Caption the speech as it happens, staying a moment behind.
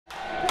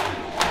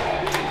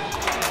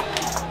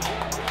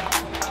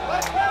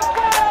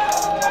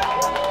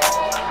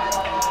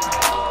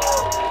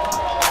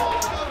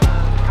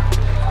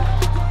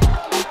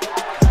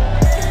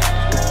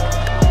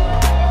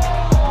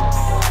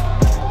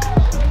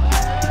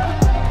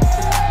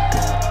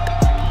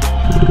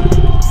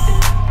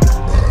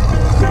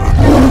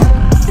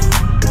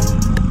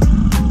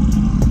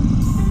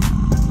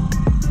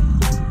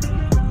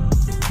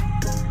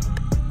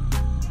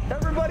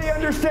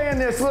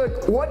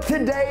what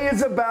today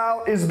is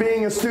about is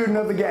being a student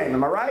of the game.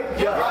 Am I right?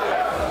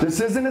 Yeah. This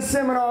isn't a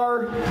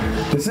seminar.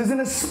 This isn't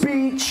a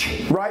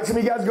speech, right? Some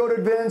of you guys go to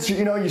events,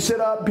 you know, you sit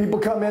up, people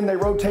come in, they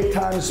rotate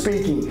time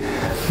speaking.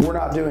 We're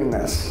not doing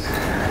this.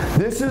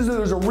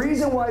 There's a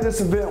reason why this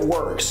event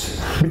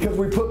works, because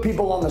we put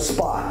people on the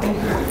spot.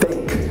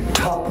 Think,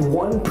 top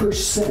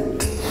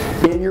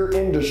 1% in your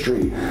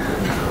industry,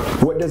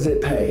 what does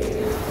it pay?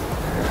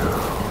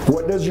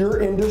 What does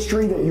your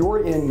industry that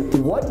you're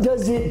in, what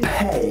does it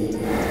pay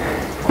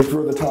if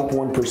you're the top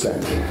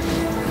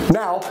 1%?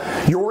 Now,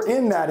 you're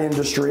in that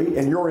industry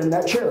and you're in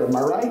that chair, am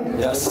I right?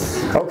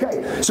 Yes.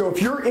 Okay, so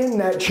if you're in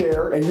that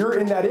chair and you're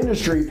in that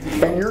industry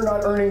and you're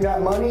not earning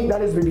that money,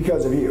 that is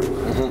because of you.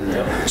 Mm-hmm.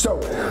 Yep.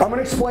 So, I'm going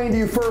to explain to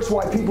you first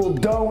why people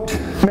don't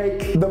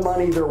make the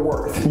money they're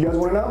worth. You guys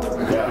want to know?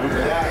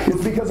 Yeah.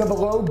 It's because of a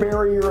low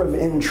barrier of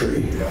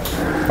entry.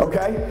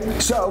 Okay?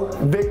 So,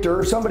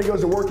 Victor, somebody goes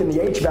to work in the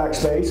HVAC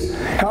space.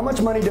 How much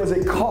money does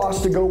it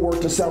cost to go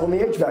work to sell in the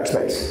HVAC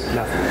space?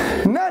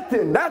 Nothing.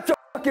 Nothing. That's a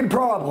fucking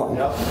problem.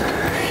 Yep.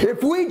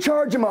 If we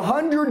charge them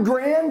 $100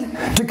 grand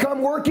to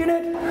come work in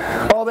it,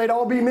 oh, they'd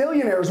all be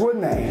millionaires,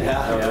 wouldn't they?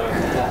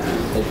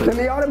 Yeah. In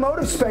the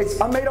automotive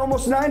space, I made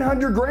almost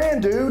 900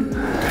 grand, dude,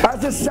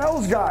 as a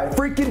sales guy,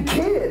 freaking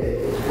kid.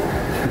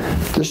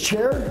 This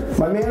chair,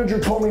 my manager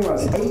told me when I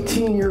was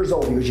 18 years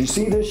old, he goes, you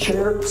see this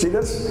chair? See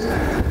this?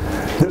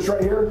 This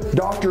right here?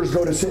 Doctors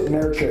go to sit in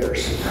their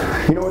chairs.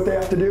 You know what they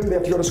have to do? They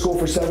have to go to school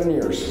for 7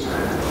 years.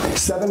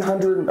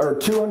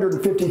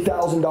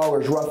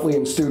 $250,000 roughly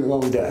in student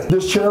loan debt.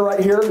 This chair right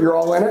here, you're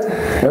all in it.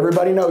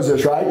 Everybody knows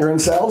this, right? You're in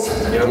sales?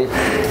 Yep.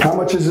 How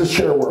much is this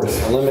chair worth?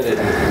 Unlimited.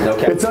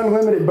 Okay. It's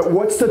unlimited, but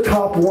what's the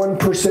top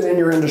 1% in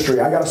your industry?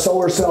 I got a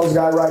solar sales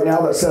guy right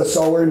now that says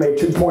solar, he made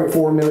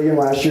 $2.4 million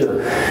last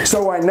year.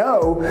 So I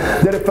know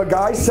that if a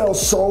guy sells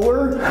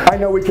solar, I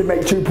know we could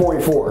make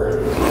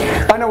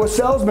 2.4. I know a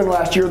salesman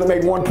last year that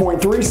made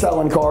 1.3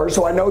 selling cars,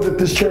 so I know that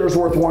this chair is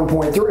worth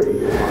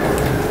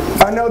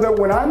 1.3. I know that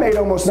when I made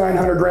almost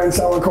 900 grand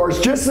selling cars,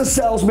 just a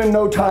salesman,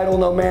 no title,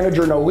 no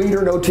manager, no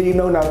leader, no team,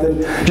 no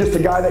nothing, just a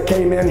guy that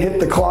came in,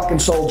 hit the clock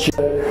and sold shit,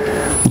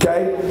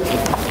 okay?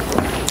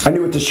 I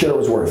knew what this chair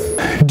was worth.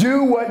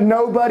 Do what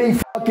nobody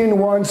fucking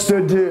wants to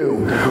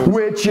do,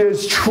 which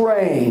is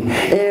train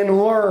and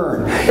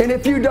learn. And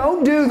if you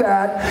don't do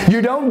that,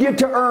 you don't get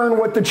to earn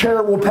what the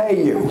chair will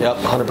pay you. Yep,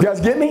 100%. You guys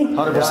get me?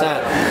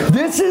 100%.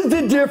 This is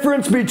the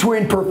difference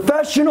between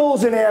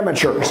professionals and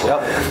amateurs.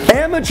 Yep.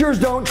 Amateurs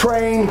don't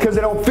train because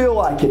they don't feel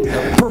like it.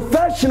 Yep.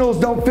 Professionals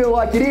don't feel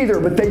like it either,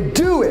 but they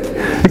do it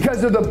because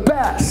they're the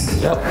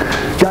best. Yep.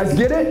 Guys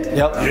get it?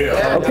 Yep.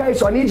 Yeah. Okay,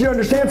 so I need you to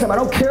understand something. I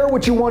don't care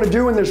what you want to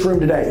do in this room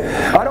today.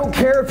 I don't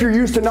care if you're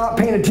used to not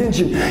paying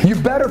attention. You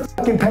better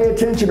fucking pay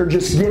attention or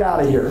just get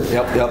out of here.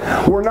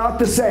 Yep. We're not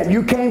the same.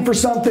 You came for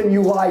something,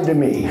 you lied to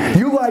me.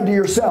 You lied to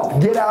yourself.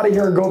 Get out of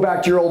here and go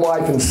back to your old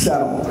life and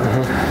settle.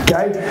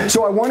 Okay?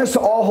 So I want us to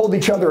all hold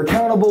each other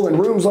accountable in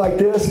rooms like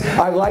this.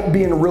 I like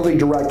being really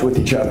direct with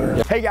each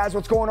other. Hey guys,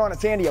 what's going on?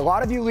 It's Andy. A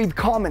lot of you leave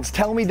comments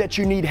telling me that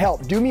you need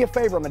help. Do me a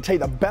favor. I'm going to tell you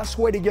the best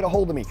way to get a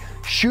hold of me.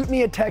 Shoot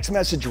me a text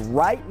message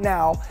right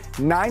now,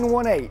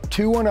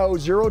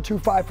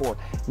 918-210-0254.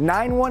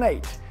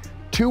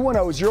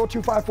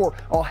 918-210-0254.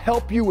 I'll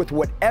help you with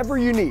whatever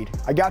you need.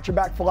 I got your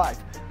back for life.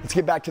 Let's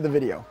get back to the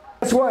video.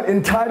 Guess what?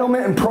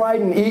 Entitlement and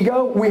pride and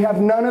ego, we have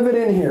none of it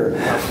in here.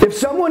 If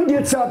someone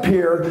gets up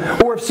here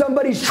or if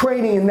somebody's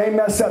training and they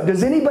mess up,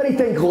 does anybody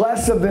think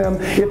less of them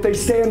if they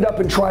stand up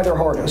and try their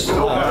hardest?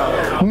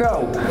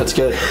 No. That's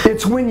good.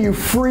 It's when you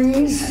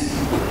freeze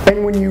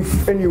and when you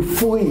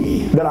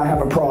flee that I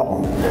have a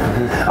problem.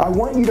 I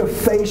want you to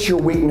face your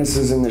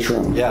weaknesses in this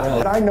room. Yeah.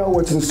 And I know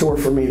what's in store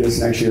for me this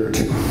next year or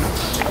two.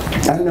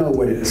 I know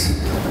what it is.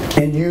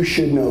 And you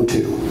should know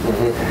too.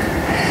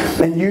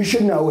 And you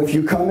should know if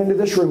you come into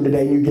this room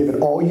today and you give it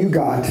all you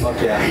got,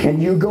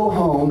 and you go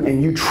home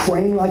and you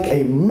train like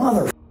a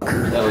motherfucker,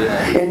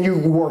 and you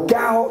work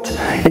out,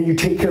 and you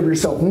take care of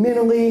yourself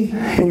mentally,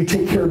 and you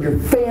take care of your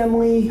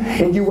family,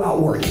 and you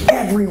outwork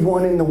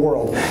everyone in the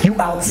world. You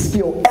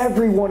outskill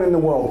everyone in the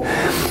world.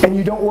 And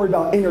you don't worry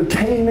about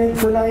entertainment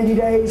for 90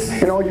 days,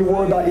 and all you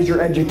worry about is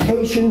your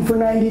education for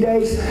 90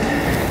 days.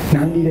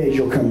 90 days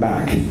you'll come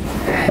back,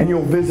 and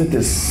you'll visit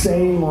this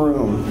same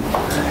room,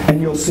 and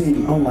you'll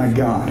see, oh my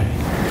God,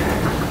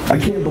 I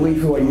can't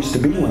believe who I used to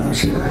be when I was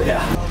here.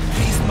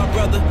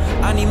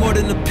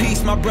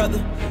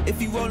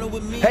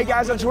 Hey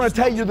guys, I just want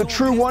to tell you, the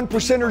true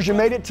 1%ers, you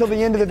made it till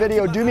the end of the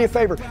video. Do me a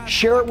favor,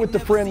 share it with the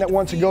friend that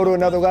wants to go to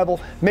another level.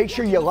 Make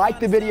sure you like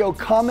the video,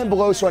 comment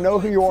below so I know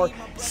who you are,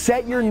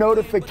 set your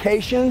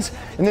notifications,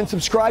 and then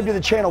subscribe to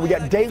the channel. We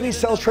got daily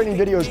sales training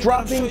videos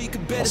dropping.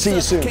 I'll see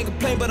you soon.